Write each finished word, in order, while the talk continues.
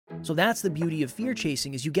So that's the beauty of fear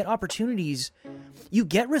chasing, is you get opportunities, you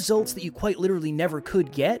get results that you quite literally never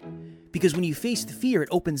could get, because when you face the fear, it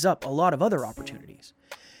opens up a lot of other opportunities.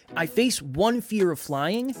 I face one fear of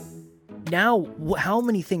flying. Now, how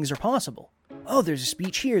many things are possible? Oh, there's a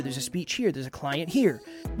speech here, there's a speech here, there's a client here.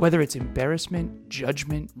 Whether it's embarrassment,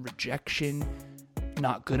 judgment, rejection,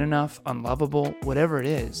 not good enough, unlovable, whatever it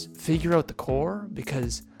is, figure out the core,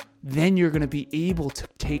 because then you're going to be able to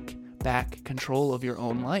take back control of your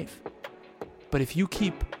own life. But if you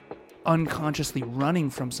keep unconsciously running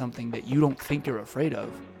from something that you don't think you're afraid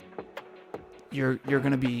of, you're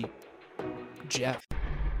going to be Jeff.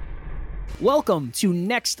 Welcome to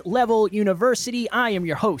Next Level University. I am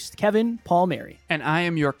your host, Kevin Palmieri. And I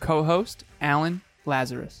am your co-host, Alan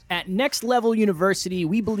Lazarus. At Next Level University,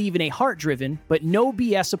 we believe in a heart-driven but no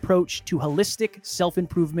BS approach to holistic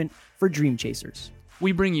self-improvement for dream chasers.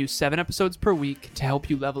 We bring you 7 episodes per week to help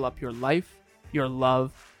you level up your life, your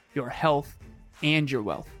love, your health, and your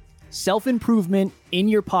wealth. Self-improvement in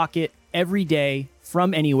your pocket every day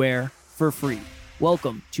from anywhere for free.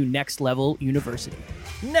 Welcome to Next Level University.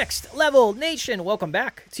 Next Level Nation, welcome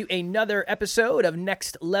back to another episode of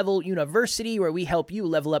Next Level University, where we help you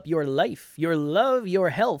level up your life, your love, your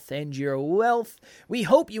health, and your wealth. We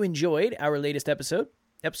hope you enjoyed our latest episode.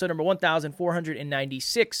 Episode number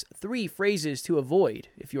 1496, 3 phrases to avoid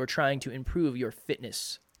if you're trying to improve your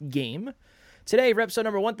fitness game. Today, for episode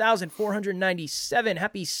number 1497,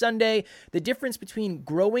 happy Sunday, the difference between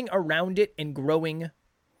growing around it and growing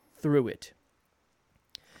through it.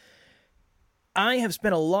 I have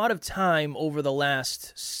spent a lot of time over the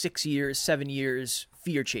last 6 years, 7 years,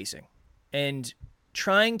 fear chasing and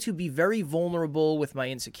trying to be very vulnerable with my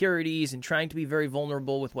insecurities and trying to be very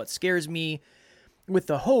vulnerable with what scares me, with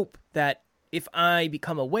the hope that if I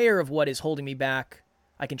become aware of what is holding me back,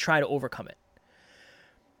 I can try to overcome it.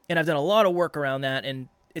 And I've done a lot of work around that, and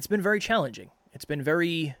it's been very challenging. It's been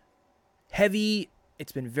very heavy.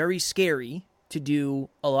 It's been very scary to do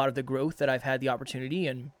a lot of the growth that I've had the opportunity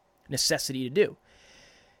and necessity to do.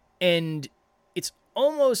 And it's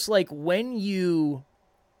almost like when you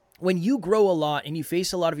grow a lot and you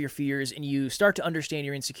face a lot of your fears and you start to understand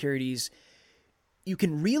your insecurities, you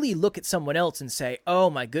can really look at someone else and say, oh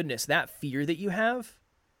my goodness, that fear that you have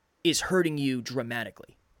is hurting you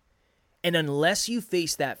dramatically. And unless you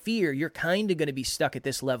face that fear, you're kind of going to be stuck at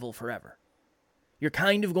this level forever. You're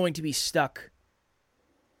kind of going to be stuck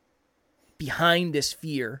behind this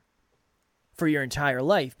fear for your entire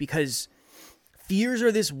life, because fears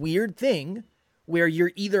are this weird thing where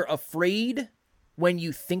you're either afraid when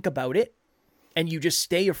you think about it and you just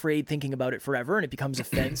stay afraid thinking about it forever and it becomes a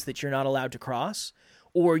fence that you're not allowed to cross,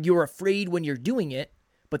 or you're afraid when you're doing it,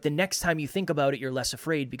 but the next time you think about it, you're less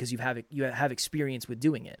afraid because you have experience with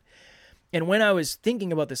doing it. And when I was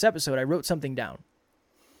thinking about this episode, I wrote something down.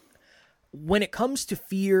 When it comes to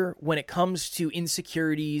fear, when it comes to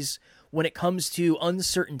insecurities, when it comes to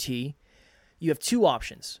uncertainty, you have 2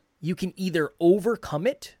 options. You can either overcome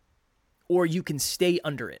it or you can stay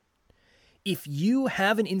under it. If you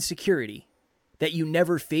have an insecurity that you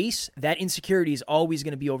never face, that insecurity is always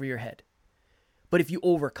going to be over your head. But if you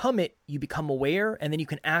overcome it, you become aware, and then you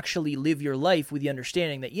can actually live your life with the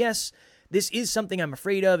understanding that, yes, this is something I'm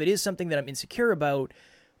afraid of, it is something that I'm insecure about,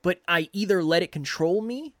 but I either let it control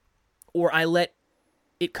me or I let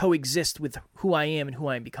it coexist with who I am and who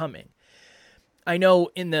I'm becoming. I know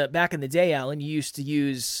back in the day, Alan, you used to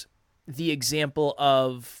use the example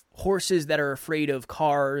of horses that are afraid of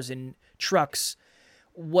cars and trucks.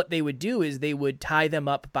 What they would do is they would tie them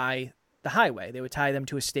up by the highway. They would tie them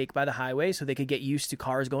to a stake by the highway so they could get used to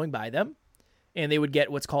cars going by them, and they would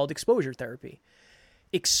get what's called exposure therapy.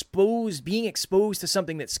 Being exposed to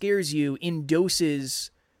something that scares you in doses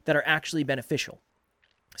that are actually beneficial.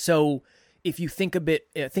 So if you think of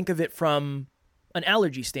it from an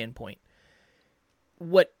allergy standpoint,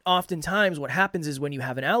 what happens is when you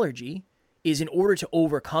have an allergy is, in order to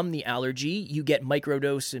overcome the allergy, you get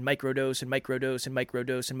microdose and microdose and microdose and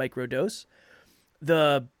microdose and microdose.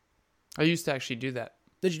 I used to actually do that.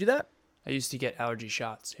 Did you do that? I used to get allergy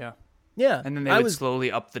shots, yeah. Yeah. And then they would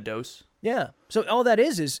slowly up the dose. Yeah. So all that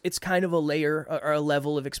is it's kind of a layer or a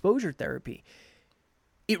level of exposure therapy.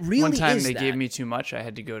 It really is. One time they gave me too much. I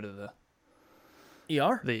had to go to the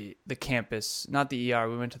ER? The campus, not the ER.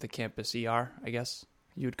 We went to the campus ER, I guess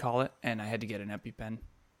you would call it, and I had to get an EpiPen. I'm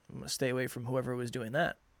going to stay away from whoever was doing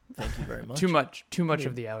that. Thank you very much. Too much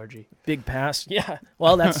of the allergy. Big pass. Yeah.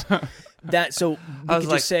 Well, that's that. So I was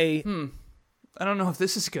like, just say, I don't know if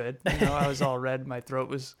this is good. I was all red. My throat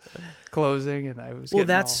was closing, and I was. Well,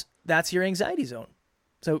 that's your anxiety zone.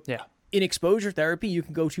 So yeah, in exposure therapy, you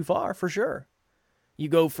can go too far for sure. You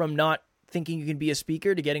go from not thinking you can be a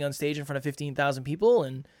speaker to getting on stage in front of 15,000 people,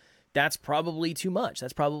 and that's probably too much.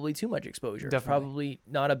 That's probably too much exposure. It's probably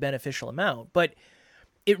not a beneficial amount. But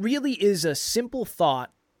it really is a simple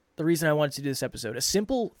thought. The reason I wanted to do this episode, a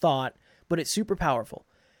simple thought, but it's super powerful.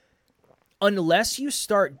 Unless you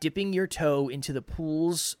start dipping your toe into the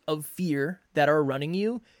pools of fear that are running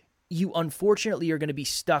you, you unfortunately are going to be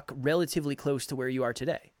stuck relatively close to where you are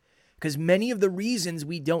today. Because many of the reasons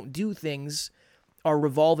we don't do things are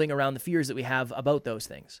revolving around the fears that we have about those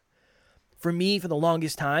things. For me, for the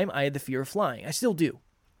longest time, I had the fear of flying. I still do.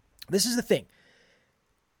 This is the thing.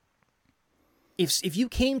 If you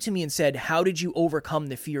came to me and said, how did you overcome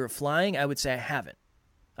the fear of flying? I would say I haven't.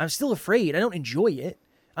 I'm still afraid. I don't enjoy it.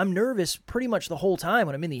 I'm nervous pretty much the whole time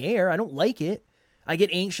when I'm in the air. I don't like it. I get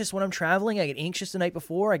anxious when I'm traveling. I get anxious the night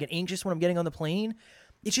before. I get anxious when I'm getting on the plane.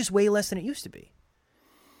 It's just way less than it used to be.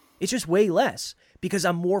 It's just way less because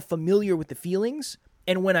I'm more familiar with the feelings.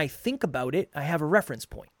 And when I think about it, I have a reference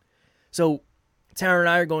point. So Tara and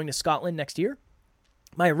I are going to Scotland next year.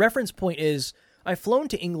 My reference point is I've flown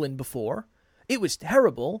to England before. It was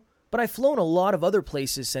terrible, but I've flown a lot of other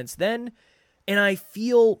places since then. And I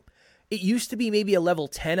feel it used to be maybe a level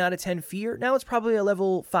 10 out of 10 fear. Now it's probably a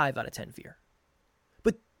level 5 out of 10 fear.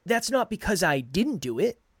 But that's not because I didn't do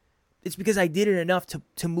it. It's because I did it enough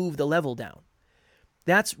to move the level down.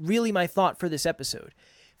 That's really my thought for this episode.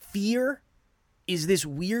 Fear is this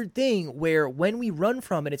weird thing where when we run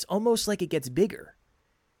from it, it's almost like it gets bigger.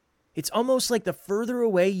 It's almost like the further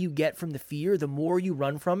away you get from the fear, the more you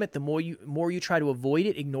run from it, the more you try to avoid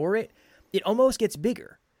it, ignore it, it almost gets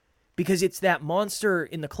bigger. Because it's that monster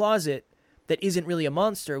in the closet that isn't really a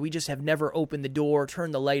monster. We just have never opened the door,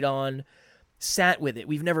 turned the light on, sat with it.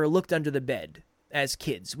 We've never looked under the bed as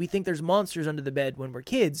kids. We think there's monsters under the bed when we're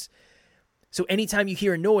kids. So anytime you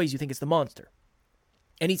hear a noise, you think it's the monster.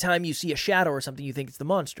 Anytime you see a shadow or something, you think it's the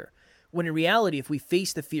monster. When in reality, if we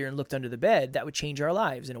faced the fear and looked under the bed, that would change our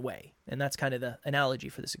lives in a way. And that's kind of the analogy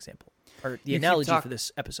for this example. Or the analogy for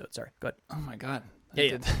this episode. Sorry, go ahead. Oh my God.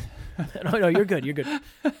 Yeah. No, you're good. You're good.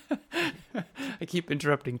 I keep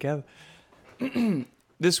interrupting Kev.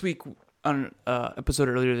 This week, on an episode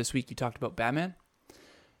earlier this week, you talked about Batman.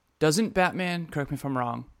 Doesn't Batman, correct me if I'm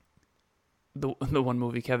wrong, the one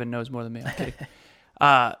movie Kevin knows more than me, I'm kidding.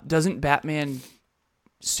 Doesn't Batman,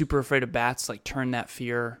 super afraid of bats, like turn that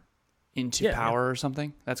fear into power or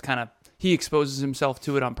something? That's kind of, he exposes himself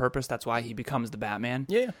to it on purpose. That's why he becomes the Batman.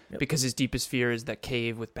 Yeah. Because his deepest fear is that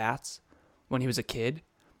cave with bats when he was a kid.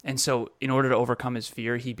 And so in order to overcome his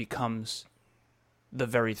fear, he becomes the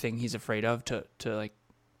very thing he's afraid of to like,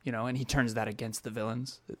 you know, and he turns that against the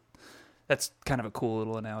villains. That's kind of a cool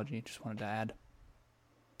little analogy. Just wanted to add.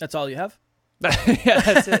 That's all you have? Yeah,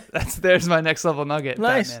 that's it. There's my next level nugget.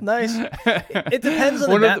 Nice. It depends on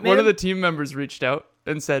one of the team members reached out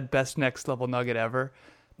and said, best next level nugget ever,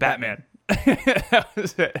 Batman. That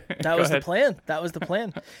was it. That was the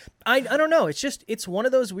plan. I don't know. It's one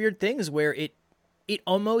of those weird things where it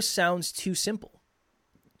almost sounds too simple.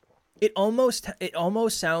 It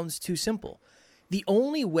almost sounds too simple. The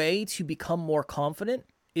only way to become more confident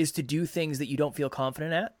is to do things that you don't feel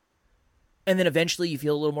confident at. And then eventually you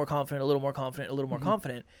feel a little more confident, a little more confident, a little more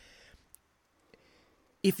confident.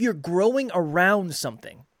 If you're growing around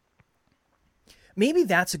something, maybe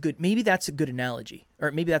that's a good analogy,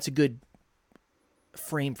 or maybe that's a good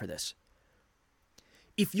frame for this.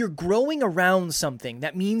 If you're growing around something,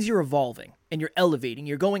 that means you're evolving and you're elevating.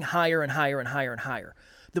 You're going higher and higher and higher and higher.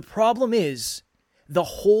 The problem is the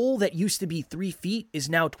hole that used to be 3 feet is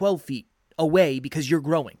now 12 feet away because you're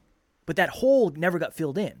growing. But that hole never got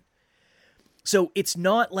filled in. So it's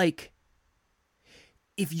not like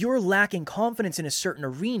if you're lacking confidence in a certain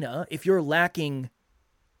arena, if you're lacking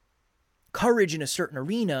courage in a certain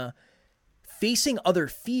arena, facing other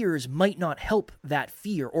fears might not help that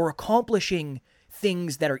fear, or accomplishing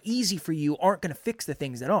things that are easy for you aren't going to fix the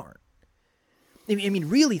things that aren't. I mean,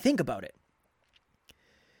 really think about it.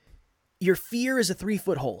 Your fear is a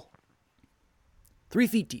 3-foot hole. 3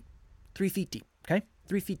 feet deep. 3 feet deep, okay?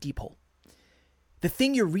 3 feet deep hole. The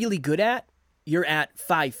thing you're really good at, you're at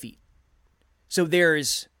 5 feet. So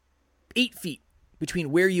there's 8 feet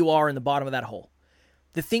between where you are and the bottom of that hole.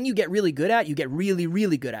 The thing you get really good at, you get really,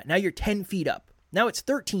 really good at. Now you're 10 feet up. Now it's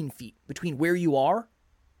 13 feet between where you are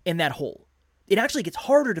and that hole. It actually gets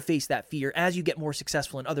harder to face that fear as you get more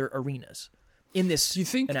successful in other arenas in this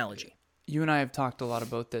analogy. You and I have talked a lot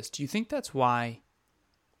about this. Do you think that's why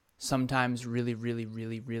sometimes really, really,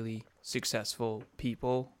 really, really successful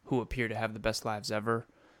people who appear to have the best lives ever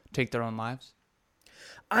take their own lives?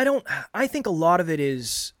 I think a lot of it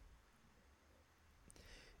is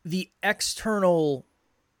the external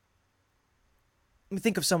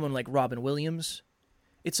think of someone like Robin Williams.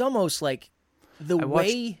 It's almost like the I watched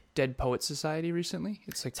way Dead Poet Society recently.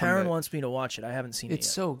 It's like Taryn wants me to watch it. I haven't seen it yet.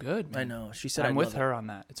 It's so good, man. I know. She said I'm I'd with love her on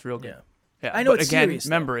that. It's real good. Yeah. Yeah, I know but it's again, serious, though.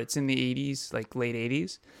 remember, it's in the 80s, like late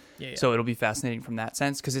 80s. Yeah. So it'll be fascinating from that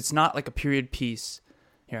sense because it's not like a period piece.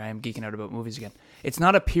 Here, I am geeking out about movies again. It's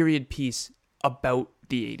not a period piece about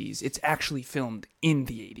the 80s. It's actually filmed in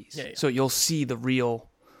the 80s. Yeah. So you'll see the real,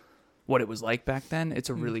 what it was like back then. It's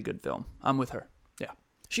a really good film. I'm with her. Yeah.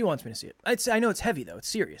 She wants me to see it. I know it's heavy though. It's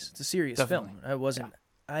serious. It's a serious Definitely. film. I wasn't.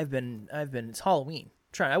 Yeah. I've been. It's Halloween.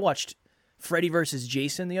 I watched Freddy vs.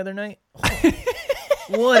 Jason the other night.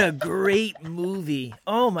 Oh, what a great movie!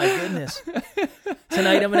 Oh my goodness.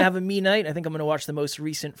 Tonight I'm gonna have a me night. I think I'm gonna watch the most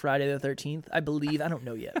recent Friday the 13th. I believe. I don't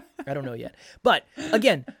know yet. But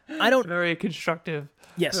again, I don't. Very constructive.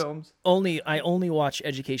 Yes. Films. I only watch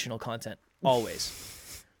educational content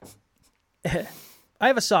always. I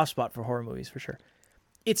have a soft spot for horror movies for sure.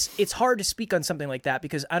 It's hard to speak on something like that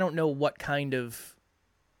because I don't know what kind of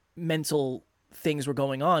mental things were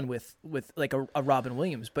going on with like a Robin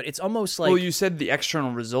Williams, but it's almost like, well, you said the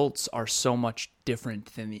external results are so much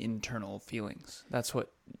different than the internal feelings. That's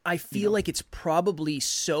what I feel like it's probably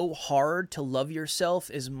so hard to love yourself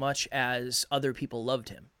as much as other people loved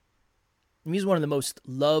him. I mean, he's one of the most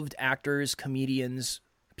loved actors, comedians,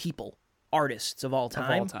 artists of all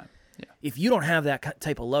time. Yeah. If you don't have that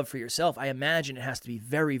type of love for yourself, I imagine it has to be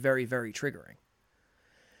very, very, very triggering.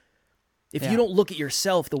 If you don't look at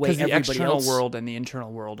yourself the way everybody else... Because the external world and the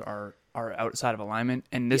internal world are outside of alignment.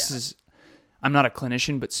 And this is... I'm not a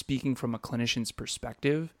clinician, but speaking from a clinician's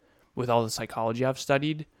perspective, with all the psychology I've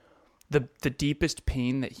studied, the deepest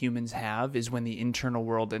pain that humans have is when the internal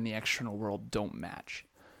world and the external world don't match.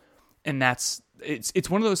 And it's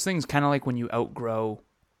one of those things, kind of like when you outgrow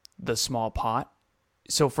the small pot.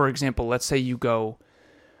 So, for example, let's say you go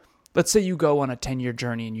on a 10-year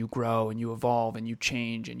journey and you grow and you evolve and you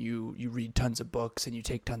change and you read tons of books and you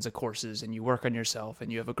take tons of courses and you work on yourself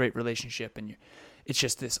and you have a great relationship and it's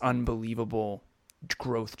just this unbelievable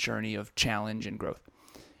growth journey of challenge and growth.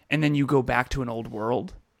 And then you go back to an old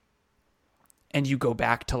world and you go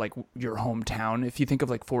back to like your hometown. If you think of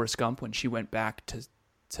like Forrest Gump when she went back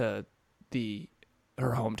to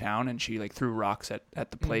her hometown and she like threw rocks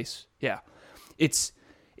at the place. Yeah.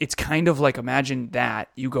 It's kind of like, imagine that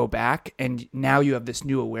you go back and now you have this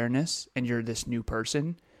new awareness and you're this new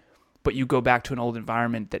person, but you go back to an old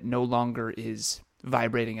environment that no longer is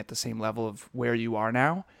vibrating at the same level of where you are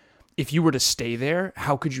now. If you were to stay there,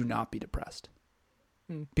 how could you not be depressed?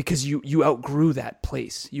 Because you outgrew that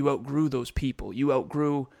place. You outgrew those people. You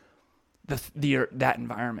outgrew that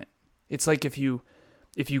environment. It's like if you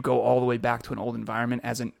go all the way back to an old environment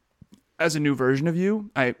as a new version of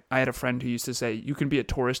you. I had a friend who used to say, you can be a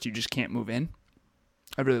tourist, you just can't move in.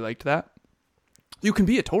 I really liked that. You can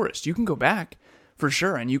be a tourist. You can go back for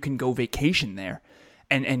sure, and you can go vacation there.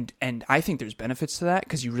 And I think there's benefits to that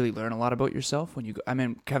because you really learn a lot about yourself when you go. I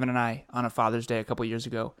mean, Kevin and I, on a Father's Day a couple of years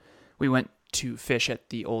ago, we went to fish at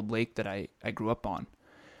the old lake that I grew up on.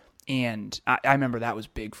 And I remember that was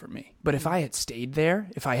big for me. But if I had stayed there,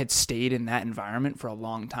 if I had stayed in that environment for a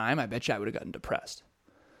long time, I bet you I would have gotten depressed.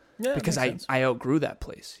 Yeah, because I outgrew that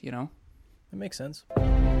place, you know? It makes sense.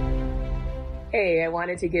 Hey, I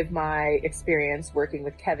wanted to give my experience working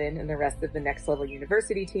with Kevin and the rest of the Next Level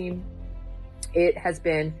University team. It has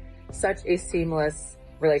been such a seamless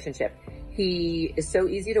relationship. He is so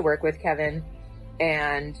easy to work with, Kevin,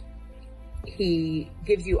 and he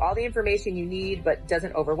gives you all the information you need, but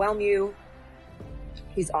doesn't overwhelm you.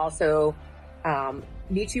 He's also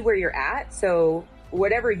meets you where you're at. So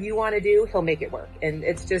whatever you want to do, he'll make it work. And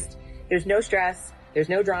it's just, there's no stress, there's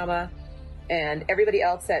no drama. And everybody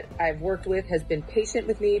else that I've worked with has been patient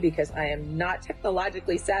with me because I am not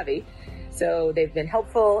technologically savvy. So they've been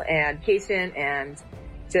helpful and patient and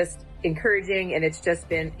just encouraging. And it's just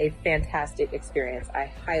been a fantastic experience.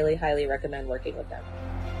 I highly, highly recommend working with them.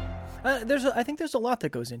 I think there's a lot that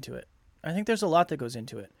goes into it.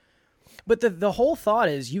 But the whole thought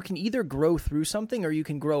is you can either grow through something or you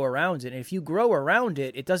can grow around it. And if you grow around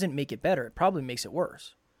it, it doesn't make it better. It probably makes it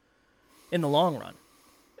worse in the long run.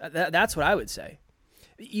 That's what I would say.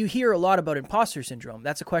 You hear a lot about imposter syndrome.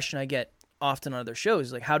 That's a question I get often on other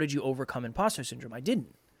shows. Like, how did you overcome imposter syndrome? I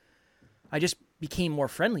didn't. I just became more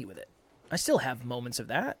friendly with it. I still have moments of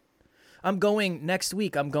that. Next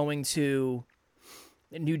week, I'm going to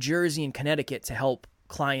New Jersey and Connecticut to help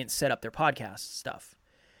clients set up their podcast stuff.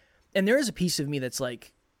 And there is a piece of me that's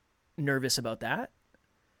like nervous about that.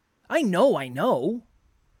 I know,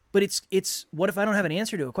 but it's what if I don't have an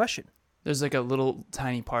answer to a question? There's like a little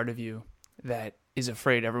tiny part of you that is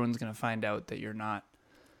afraid everyone's going to find out that you're not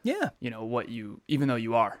Yeah. even though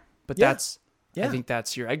you are. But Yeah. I think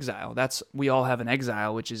that's your exile. We all have an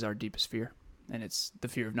exile, which is our deepest fear. And it's the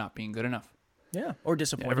fear of not being good enough. Yeah. Or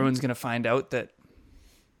disappointed. Everyone's going to find out that,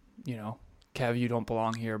 Kev, you don't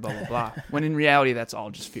belong here, blah, blah, blah. When in reality, that's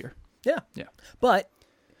all just fear. Yeah. Yeah. But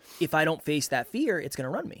if I don't face that fear, it's going to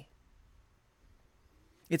run me.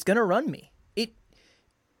 It's going to run me.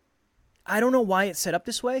 I don't know why it's set up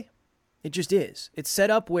this way. It just is. It's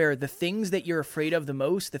set up where the things that you're afraid of the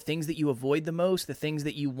most, the things that you avoid the most, the things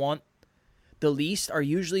that you want the least are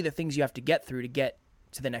usually the things you have to get through to get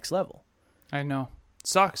to the next level. I know.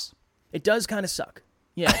 Sucks. It does kind of suck.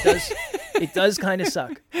 Yeah, it does. It does kind of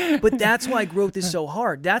suck. But that's why growth is so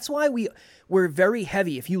hard. That's why we're very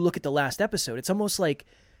heavy. If you look at the last episode, it's almost like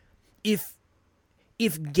if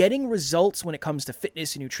getting results when it comes to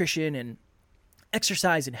fitness and nutrition and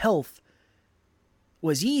exercise and health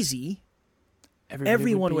was easy,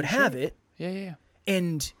 everyone would have it. Yeah.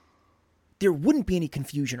 And there wouldn't be any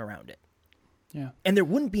confusion around it. Yeah. And there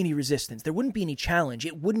wouldn't be any resistance. There wouldn't be any challenge.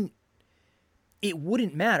 It wouldn't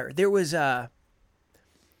matter. There was I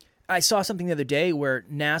saw something the other day where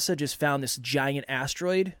NASA just found this giant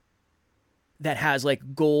asteroid that has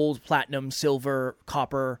like gold, platinum, silver,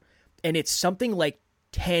 copper, and it's something like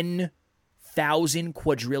 10,000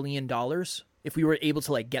 quadrillion dollars if we were able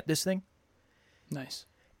to like get this thing. Nice.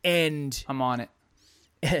 And I'm on it.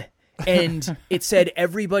 And it said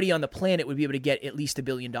everybody on the planet would be able to get at least $1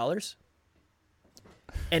 billion.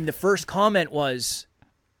 And the first comment was,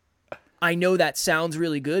 I know that sounds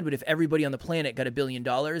really good, but if everybody on the planet got $1 billion,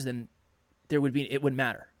 then it wouldn't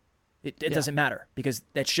matter. It doesn't matter because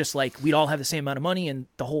that's just like we'd all have the same amount of money and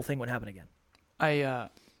the whole thing would happen again.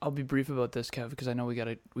 I'll be brief about this, Kev, because I know we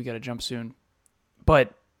gotta jump soon.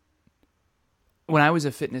 But when I was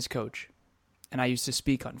a fitness coach and I used to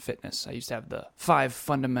speak on fitness, I used to have the 5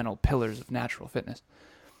 fundamental pillars of natural fitness.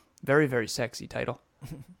 Very, very sexy title.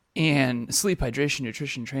 And sleep, hydration,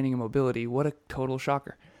 nutrition, training, and mobility. What a total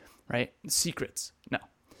shocker, right? Secrets. No.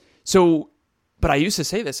 So, but I used to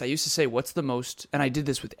say this. I used to say, what's the most, and I did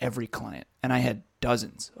this with every client, and I had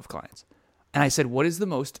dozens of clients. And I said, what is the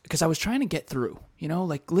most, because I was trying to get through,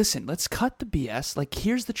 like, listen, let's cut the BS. Like,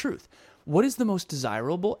 here's the truth. What is the most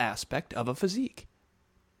desirable aspect of a physique?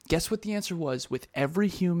 Guess what the answer was with every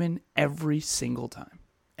human, every single time?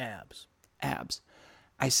 Abs.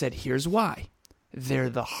 I said, here's why. They're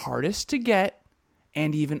the hardest to get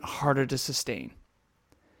and even harder to sustain.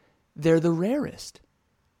 They're the rarest.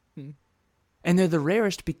 And they're the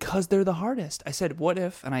rarest because they're the hardest. I said, what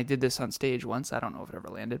if, and I did this on stage once, I don't know if it ever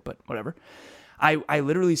landed, but whatever. I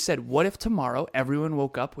literally said, what if tomorrow everyone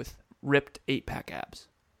woke up with ripped 8-pack abs?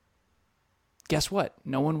 Guess what?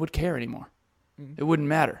 No one would care anymore. It wouldn't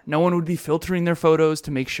matter. No one would be filtering their photos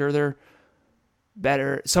to make sure they're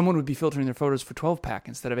better. Someone would be filtering their photos for 12-pack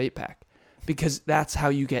instead of 8-pack because that's how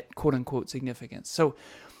you get quote-unquote significance. So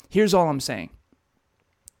here's all I'm saying.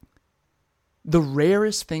 The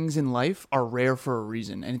rarest things in life are rare for a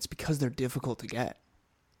reason, and it's because they're difficult to get.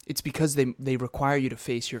 It's because they require you to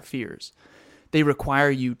face your fears. They require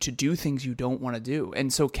you to do things you don't want to do.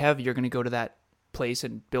 And so, Kev, you're going to go to that place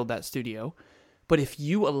and build that studio. But if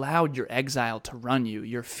you allowed your exile to run you,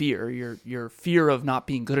 your fear of not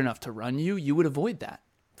being good enough to run you, you would avoid that.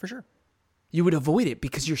 For sure. You would avoid it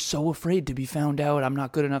because you're so afraid to be found out. I'm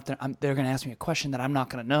not good enough. They're going to ask me a question that I'm not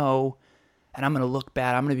going to know, and I'm going to look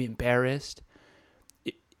bad. I'm going to be embarrassed.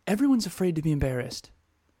 Everyone's afraid to be embarrassed.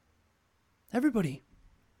 Everybody's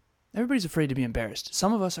afraid to be embarrassed.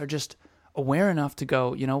 Some of us are just aware enough to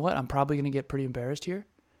go, you know what? I'm probably going to get pretty embarrassed here,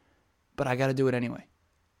 but I got to do it anyway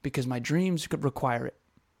because my dreams could require it.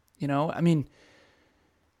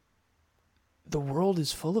 The world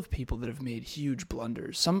is full of people that have made huge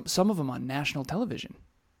blunders. Some of them on national television,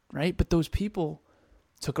 right? But those people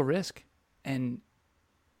took a risk, and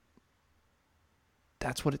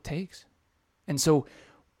that's what it takes. And so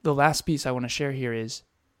the last piece I want to share here is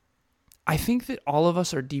I think that all of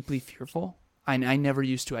us are deeply fearful. I never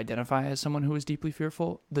used to identify as someone who was deeply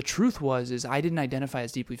fearful. The truth is I didn't identify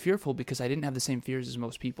as deeply fearful because I didn't have the same fears as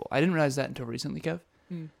most people. I didn't realize that until recently, Kev.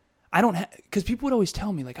 I don't because people would always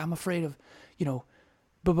tell me, like, I'm afraid of, blah,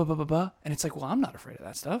 blah, blah, blah, blah. And it's like, well, I'm not afraid of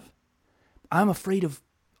that stuff. I'm afraid of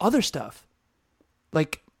other stuff.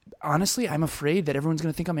 Like, honestly, I'm afraid that everyone's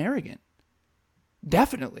going to think I'm arrogant.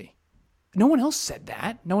 Definitely. No one else said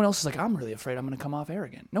that. No one else is like, I'm really afraid I'm going to come off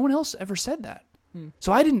arrogant. No one else ever said that.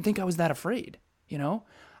 So I didn't think I was that afraid,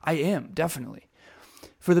 I am, definitely.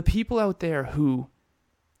 For the people out there who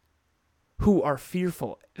are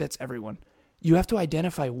fearful, that's everyone, you have to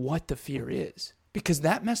identify what the fear is. Because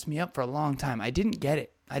that messed me up for a long time. I didn't get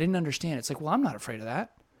it. I didn't understand. It's like, well, I'm not afraid of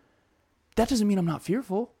that. that doesn't mean I'm not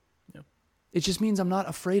fearful. No. It just means I'm not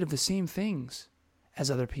afraid of the same things as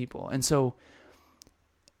other people. And so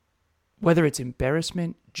whether it's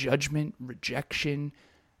embarrassment, judgment, rejection,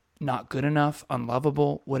 not good enough,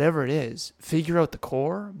 unlovable, whatever it is, figure out the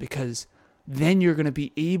core, because then you're going to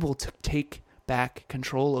be able to take back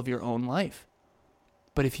control of your own life.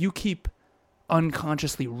 But if you keep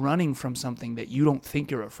unconsciously running from something that you don't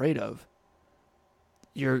think you're afraid of,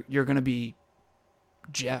 you're going to be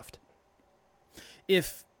jeffed.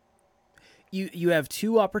 If you have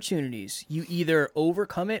two opportunities, you either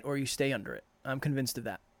overcome it or you stay under it. I'm convinced of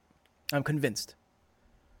that. I'm convinced.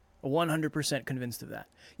 100% convinced of that.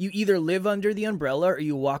 You either live under the umbrella or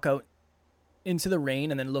you walk out into the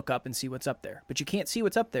rain and then look up and see what's up there. But you can't see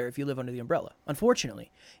what's up there if you live under the umbrella,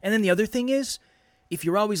 unfortunately. And then the other thing is, if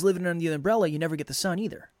you're always living under the umbrella, you never get the sun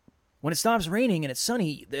either. When it stops raining and it's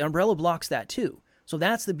sunny, the umbrella blocks that too. So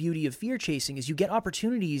that's the beauty of fear chasing, is you get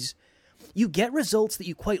opportunities, you get results that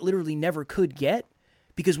you quite literally never could get,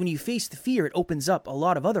 because when you face the fear, it opens up a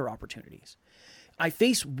lot of other opportunities. I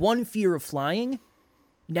face one fear of flying.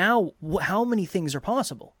 Now, how many things are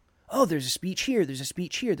possible? Oh, there's a speech here. There's a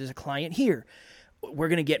speech here. There's a client here. We're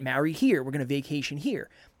going to get married here. We're going to vacation here.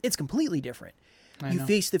 It's completely different. You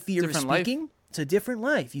face the fear of speaking. Life. It's a different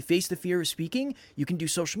life. You face the fear of speaking. You can do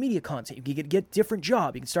social media content. You can get a different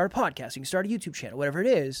job. You can start a podcast. You can start a YouTube channel, whatever it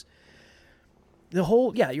is. Your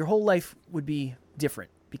whole life would be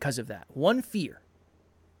different because of that. One fear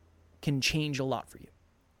can change a lot for you.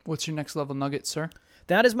 What's your next level nugget, sir?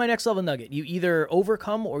 That is my next level nugget. You either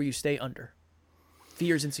overcome or you stay under.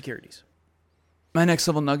 Fears, insecurities. My next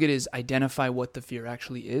level nugget is identify what the fear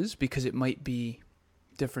actually is, because it might be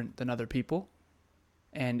different than other people.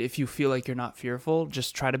 And if you feel like you're not fearful,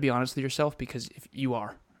 just try to be honest with yourself, because if you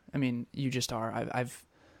are. I mean, you just are. I've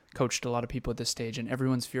coached a lot of people at this stage, and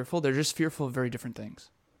everyone's fearful. They're just fearful of very different things.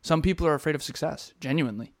 Some people are afraid of success,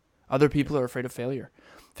 genuinely. Other people are afraid of failure.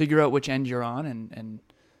 Figure out which end you're on and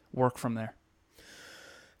work from there.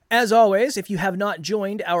 As always, if you have not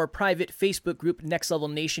joined our private Facebook group, Next Level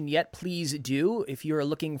Nation, yet, please do. If you're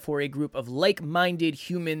looking for a group of like-minded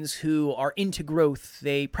humans who are into growth,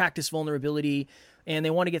 they practice vulnerability, and they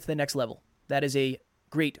want to get to the next level, that is a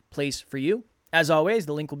great place for you. As always,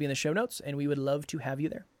 the link will be in the show notes, and we would love to have you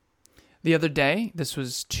there. The other day, this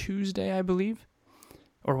was Tuesday, I believe,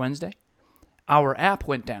 or Wednesday, our app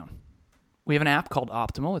went down. We have an app called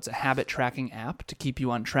Optimal. It's a habit tracking app to keep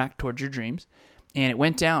you on track towards your dreams. And it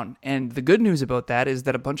went down. And the good news about that is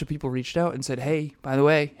that a bunch of people reached out and said, hey, by the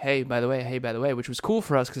way, which was cool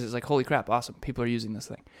for us because it's like, holy crap, awesome. People are using this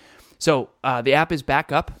thing. So the app is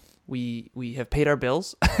back up. We have paid our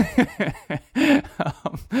bills.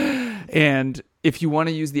 And if you want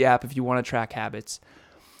to use the app, if you want to track habits,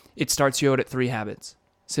 it starts you out at 3 habits.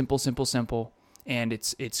 Simple, simple, simple. And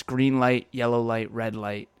it's green light, yellow light, red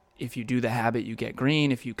light. If you do the habit, you get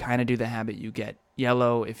green. If you kind of do the habit, you get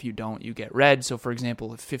yellow. If you don't, you get red. So for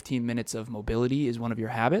example, if 15 minutes of mobility is one of your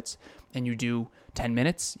habits and you do 10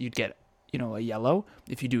 minutes, you'd get, a yellow.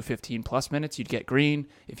 If you do 15 plus minutes, you'd get green.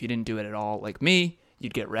 If you didn't do it at all, like me,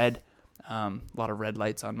 you'd get red. A lot of red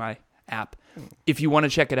lights on my app. If you want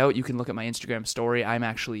to check it out, you can look at my Instagram story. I'm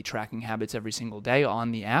actually tracking habits every single day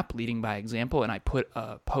on the app, leading by example. And I put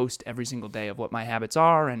a post every single day of what my habits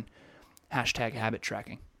are and #habit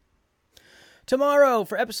tracking. Tomorrow,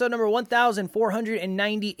 for episode number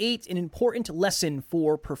 1498, an important lesson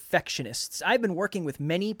for perfectionists. I've been working with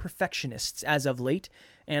many perfectionists as of late,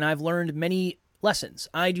 and I've learned many lessons.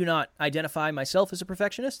 I do not identify myself as a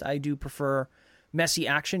perfectionist. I do prefer messy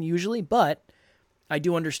action usually, but I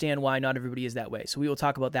do understand why not everybody is that way. So we will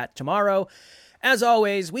talk about that tomorrow. As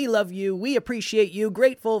always, we love you. We appreciate you.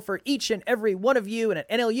 Grateful for each and every one of you. And at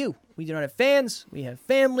NLU, we do not have fans. We have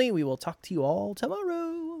family. We will talk to you all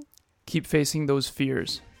tomorrow. Keep facing those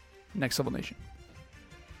fears. Next Level Nation.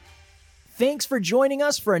 Thanks for joining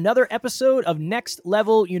us for another episode of Next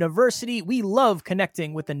Level University. We love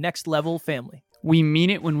connecting with the Next Level family. We mean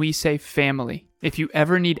it when we say family. If you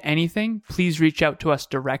ever need anything, please reach out to us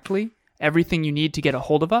directly. Everything you need to get a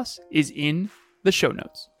hold of us is in the show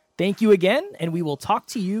notes. Thank you again, and we will talk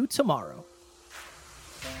to you tomorrow.